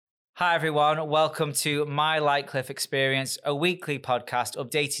Hi everyone, welcome to My Lightcliffe Experience, a weekly podcast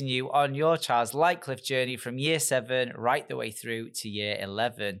updating you on your child's Lightcliffe journey from year 7 right the way through to year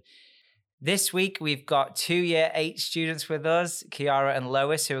 11. This week we've got 2 year 8 students with us, Kiara and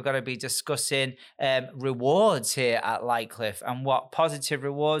Lois, who are going to be discussing rewards here at Lightcliffe and what positive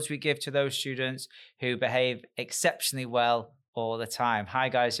rewards we give to those students who behave exceptionally well all the time. Hi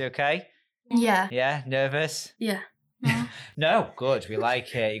guys, you okay? Yeah. Yeah, nervous? Yeah. No, good. We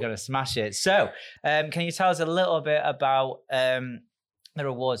like it. You're going to smash it. So, can you tell us a little bit about the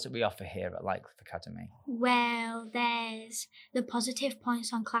rewards that we offer here at Lightcliffe Academy? Well, there's the positive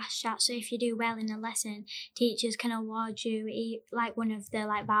points on class chat. So if you do well in a lesson, teachers can award you like one of the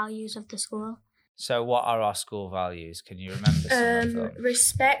values of the school. So what are our school values? Can you remember some of them?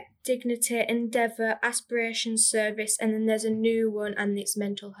 Respect, dignity, endeavour, aspiration, service, and then there's a new one and it's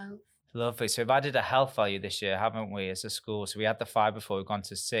mental health. Lovely. So we've added a health value this year, haven't we, as a school? So we had the 5 before, we've gone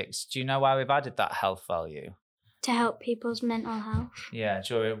to 6. Do you know why we've added that health value? To help people's mental health. Yeah,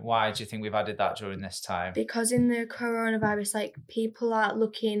 why do you think we've added that during this time? Because in the coronavirus, people aren't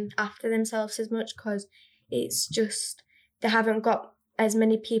looking after themselves as much because it's just, they haven't got as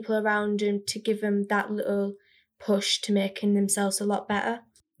many people around them to give them that little push to making themselves a lot better.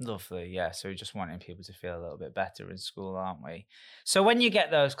 Lovely, yeah. So we're just wanting people to feel a little bit better in school, aren't we? So when you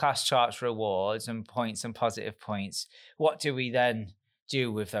get those class charts rewards and points and positive points, what do we then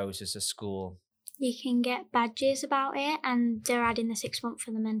do with those as a school? You can get badges about it, and they're adding the 6th month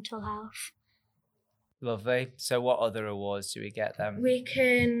for the mental health. Lovely. So what other awards do we get then? We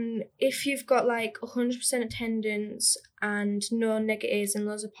can, if you've got 100% attendance and no negatives and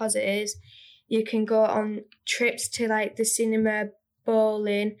loads of positives, you can go on trips to the cinema,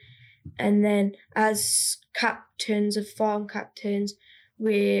 bowling, and then as captains of form captains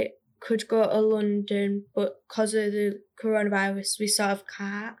we could go to London, but because of the coronavirus we sort of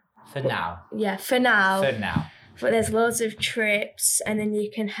can't. For now. But there's loads of trips, and then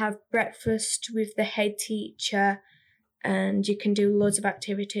you can have breakfast with the head teacher and you can do loads of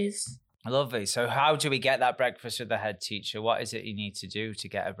activities. Lovely. So how do we get that breakfast with the head teacher? What is it you need to do to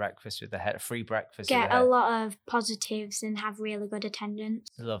get a breakfast with the head, a free breakfast? Get a lot of positives and have really good attendance.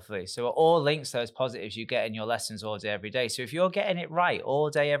 Lovely. So it all links those positives you get in your lessons all day, every day. So if you're getting it right all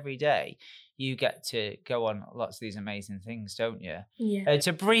day, every day, you get to go on lots of these amazing things, don't you? Yeah.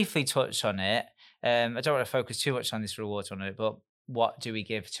 To briefly touch on it, I don't want to focus too much on this rewards on it, but what do we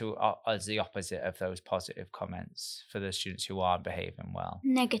give to as the opposite of those positive comments for the students who aren't behaving well?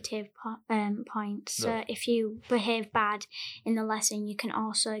 Negative points. So if you behave bad in the lesson, you can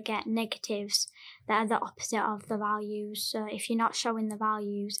also get negatives that are the opposite of the values. So if you're not showing the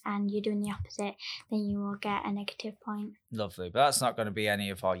values and you're doing the opposite, then you will get a negative point. Lovely. But that's not going to be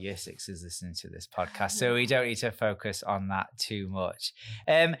any of our year 6s listening to this podcast, so we don't need to focus on that too much.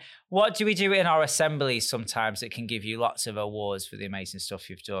 What do we do in our assemblies sometimes that can give you lots of awards for the amazing stuff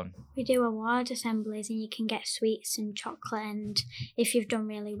you've done? We do award assemblies and you can get sweets and chocolate, and if you've done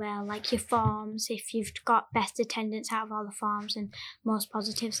really well, your forms, if you've got best attendance out of all the forms and most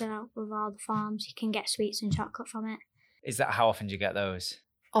positives out of all the forms, you can get sweets and chocolate from it. Is that how often do you get those?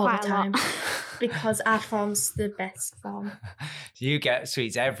 All Quite the time. Because our form's the best form. You get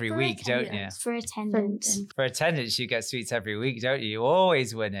sweets every week, don't you? For attendance. For attendance, you get sweets every week, don't you? You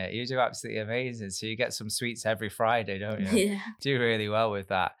always win it. You do absolutely amazing. So you get some sweets every Friday, don't you? Yeah. Do really well with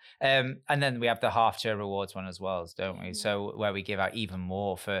that. And then we have the half-term rewards one as well, don't we? So where we give out even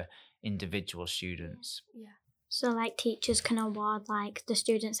more for individual students. Yeah. So teachers can award the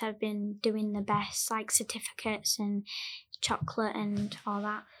students have been doing the best, certificates and chocolate and all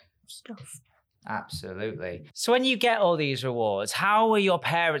that stuff. Absolutely. So when you get all these rewards, how are your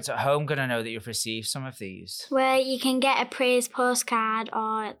parents at home going to know that you've received some of these? Well, you can get a praise postcard,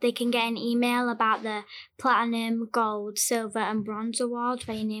 or they can get an email about the platinum, gold, silver and bronze awards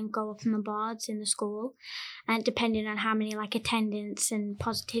where your name go up on the boards in the school, and depending on how many attendance and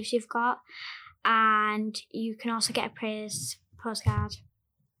positives you've got. And you can also get a praise postcard.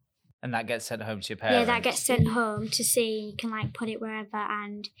 And that gets sent home to your parents? Yeah, that gets sent home to see. You can put it wherever,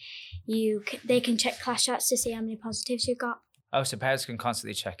 and they can check class charts to see how many positives you got. Oh, so parents can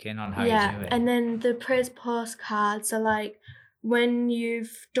constantly check in on how you're doing. And then the praise postcards are when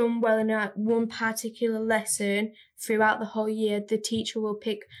you've done well in one particular lesson throughout the whole year, the teacher will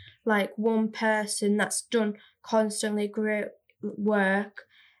pick one person that's done constantly great work,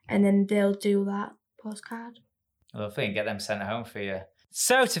 and then they'll do that postcard. Lovely, and get them sent home for you.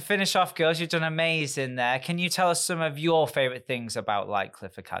 So to finish off, girls, you've done amazing there. Can you tell us some of your favourite things about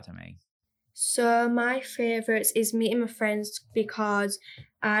Lightcliffe Academy? So my favourites is meeting my friends, because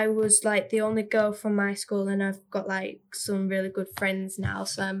I was like the only girl from my school and I've got like some really good friends now,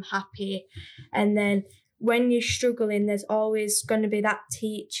 so I'm happy. And then when you're struggling, there's always going to be that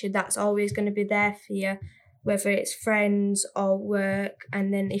teacher that's always going to be there for you, whether it's friends or work.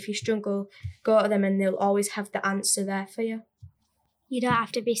 And then if you struggle, go to them and they'll always have the answer there for you. You don't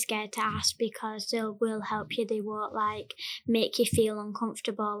have to be scared to ask, because they will help you. They won't like make you feel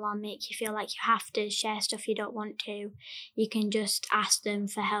uncomfortable or make you feel like you have to share stuff you don't want to. You can just ask them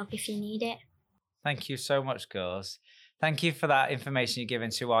for help if you need it. Thank you so much, girls. Thank you for that information you've given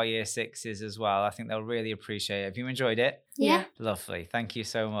to our year sixes as well. I think they'll really appreciate it. Have you enjoyed it? Yeah. Lovely. Thank you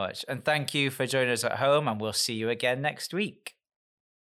so much. And thank you for joining us at home, and we'll see you again next week.